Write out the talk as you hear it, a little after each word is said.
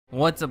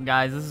What's up,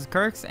 guys? This is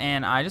Kirks,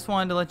 and I just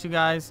wanted to let you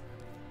guys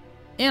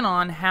in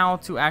on how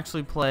to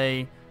actually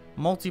play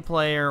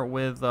multiplayer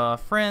with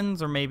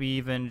friends, or maybe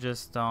even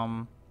just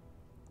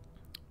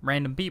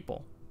random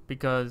people,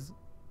 because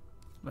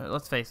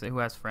let's face it, who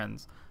has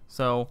friends?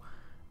 So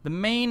the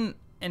main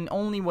and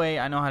only way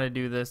I know how to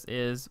do this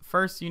is,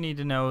 first you need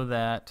to know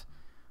that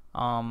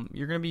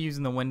you're going to be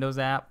using the Windows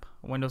app,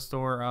 Windows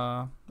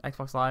Store,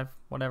 Xbox Live,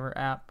 whatever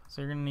app.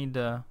 So you're going to need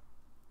to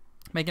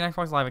make an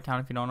Xbox Live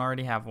account if you don't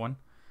already have one.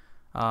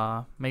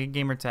 Make a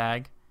gamer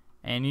tag,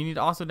 and you need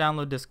to also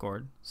download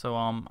Discord. So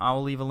I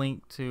will leave a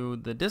link to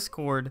the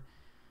Discord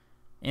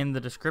in the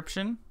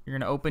description. You're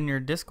gonna open your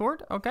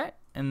Discord, okay,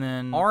 and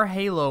then our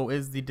Halo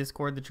is the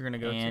Discord that you're gonna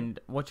go to. And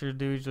what you'll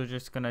do is you're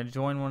just gonna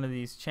join one of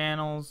these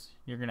channels.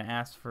 You're gonna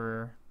ask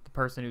for the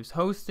person who's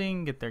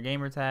hosting, get their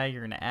gamer tag.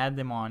 You're gonna add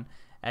them on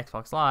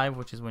Xbox Live,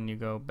 which is when you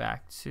go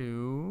back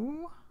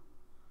to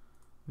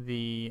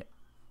the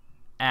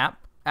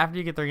app. After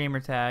you get their gamer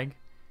tag,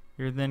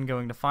 you're then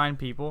going to find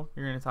people.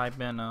 You're going to type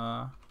in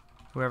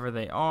whoever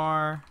they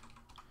are,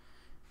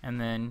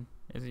 and then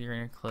you're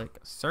going to click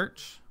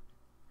search,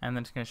 and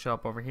then it's going to show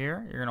up over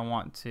here. You're going to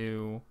want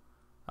to,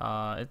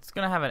 it's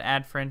going to have an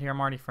add friend here. I'm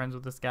already friends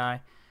with this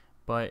guy,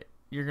 but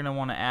you're going to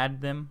want to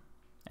add them,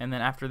 and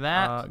then after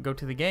that, go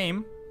to the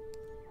game,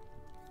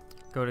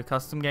 go to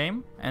custom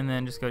game, and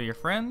then just go to your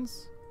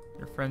friends.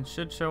 Your friends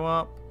should show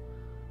up.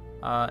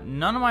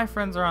 None of my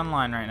friends are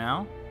online right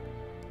now.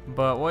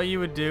 But what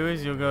you would do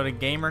is you'll go to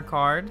gamer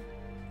card.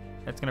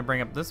 It's going to bring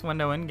up this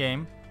window in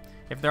game.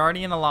 If they're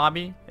already in a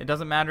lobby, it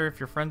doesn't matter if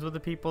you're friends with the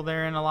people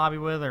they're in a lobby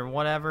with or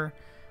whatever.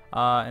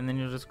 And then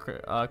you'll just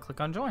click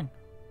on join.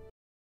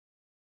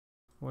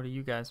 What are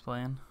you guys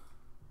playing?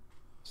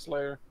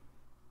 Slayer.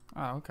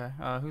 Oh, okay.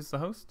 Who's the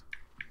host?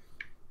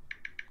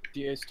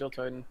 DA Steel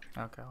Titan.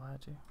 Okay, I'll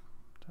add you.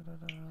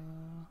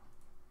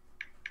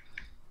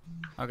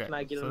 Okay,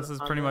 so this is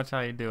on pretty there? much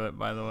how you do it,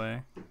 by the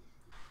way.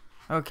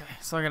 Okay,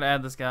 so I gotta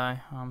add this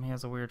guy. He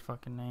has a weird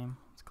fucking name.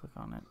 Let's click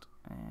on it.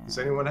 And Does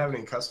anyone have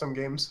any custom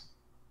games?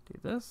 do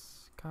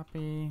this.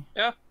 Copy.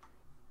 Yeah,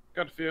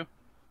 got a few.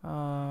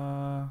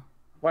 Uh.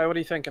 Why? What are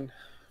you thinking?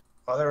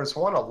 Oh, there was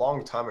one a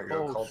long time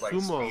ago Oh, called like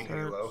Sumo. Speed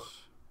Halo.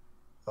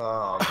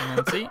 And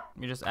then see,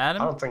 you just add I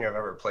him. don't think I've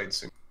ever played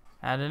Sumo.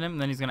 Added him.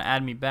 And then he's gonna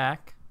add me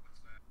back.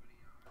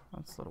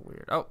 That's a little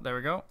weird. Oh, there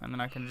we go. And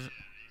then I can just,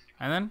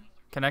 and then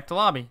connect to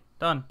lobby.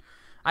 Done.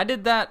 I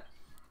did that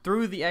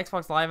through the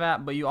Xbox Live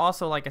app, but you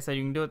also, like I said,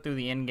 you can do it through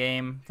the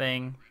in-game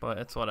thing, but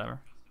it's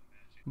whatever.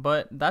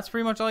 But that's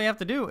pretty much all you have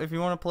to do if you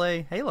want to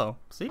play Halo.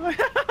 See? Oh,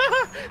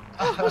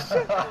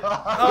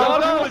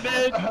 no,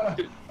 man.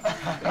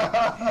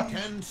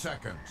 10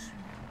 seconds.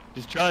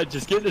 Just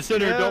get in the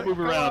center and don't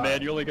move around,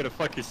 man. You're only gonna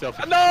fuck yourself.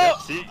 No!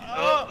 See? You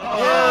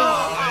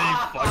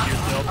fuck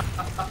yourself.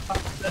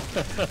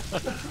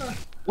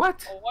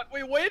 What? Oh, what?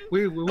 We win?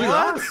 We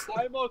lost?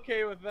 I'm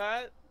okay with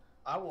that.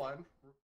 I won.